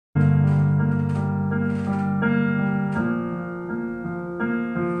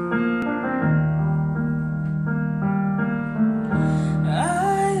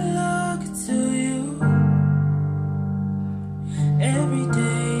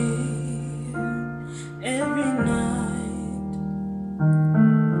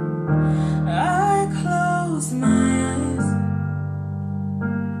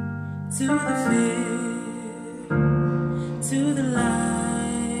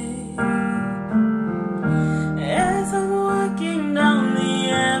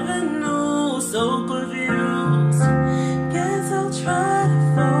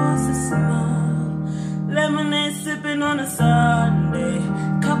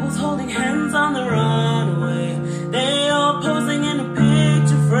Couples holding hands on the runway. They all posing in a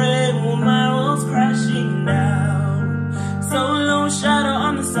picture frame while my world's crashing down. Solo shadow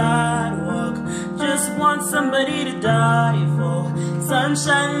on the sidewalk. Just want somebody to die for.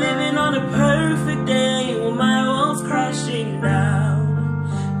 Sunshine living on a perfect day while my world's crashing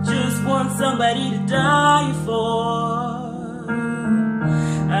down. Just want somebody to die for.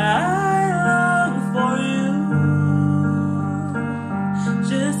 I long for you.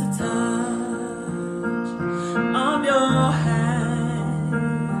 Just a touch of your hand.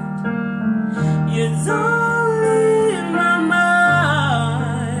 It's only in my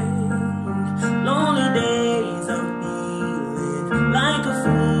mind. Lonely days I'm feeling like a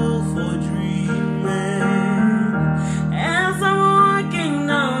fool for dreaming. As I'm walking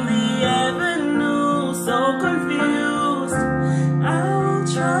down the avenue, so confused, I will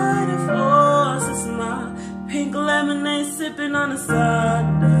try to force a smile. Pink lemonade sipping on a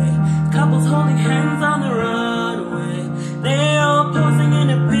Sunday. Couples holding hands on the runway. They all posing in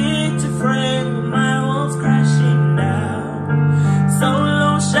a picture frame with my walls crashing down.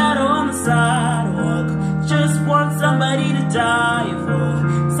 Solo shadow on the sidewalk. Just want somebody to die for.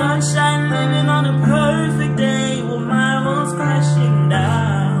 Sunshine living on a perfect day with my walls crashing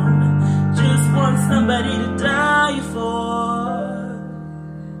down. Just want somebody to die for.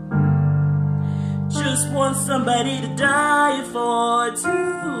 Just want somebody to die for,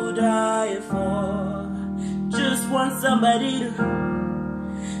 to die for. Just want somebody to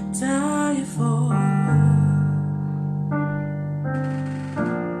die for.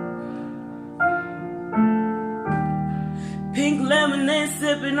 Pink lemonade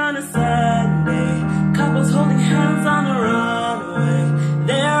sipping on a Sunday. Couples holding hands on the runway.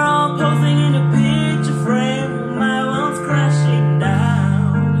 They're all posing in a picture frame. My world's crashing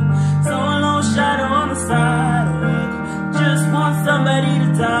down. Solo shadow on the sidewalk. Just want somebody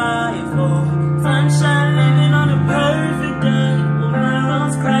to die for. Sunshine living on a perfect day. My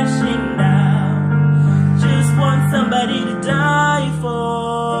world's crashing down. Just want somebody to die for.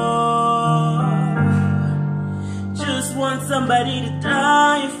 Just want somebody to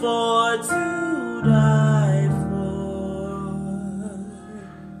die for, to die for.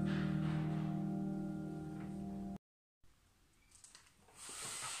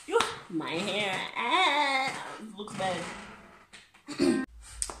 My hair looks bad.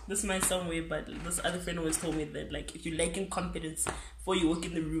 This might sound weird, but this other friend always told me that, like, if you're lacking confidence before you walk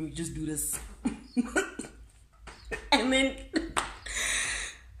in the room, you just do this. And then,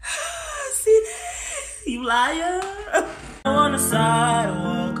 see that? You liar. On the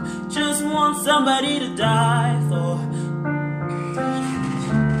sidewalk, just want somebody to die for.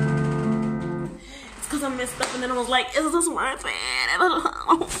 It's because I messed up and then I was like, is this worth it?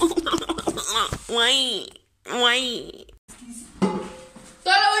 Why?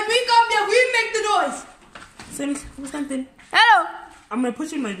 Donna, when we come there, we make the noise. Say something. Hello. I'm gonna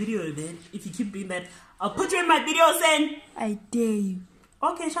put you in my video, man. If you keep doing that, I'll put you in my video, Sen. I dare you.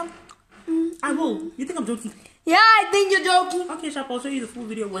 Okay, Shop. I will. You think I'm joking? Yeah, I think you're joking. Okay, Shop. I'll show you the full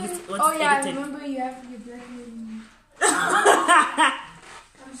video once it's Oh yeah, edited. I remember you have to get ready.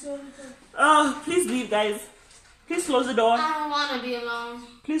 I'm sorry. Oh, please leave, guys. Please close the door. I don't wanna be alone.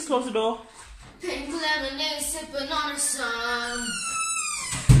 Please close the door. Pink lemonade sipping on the sun.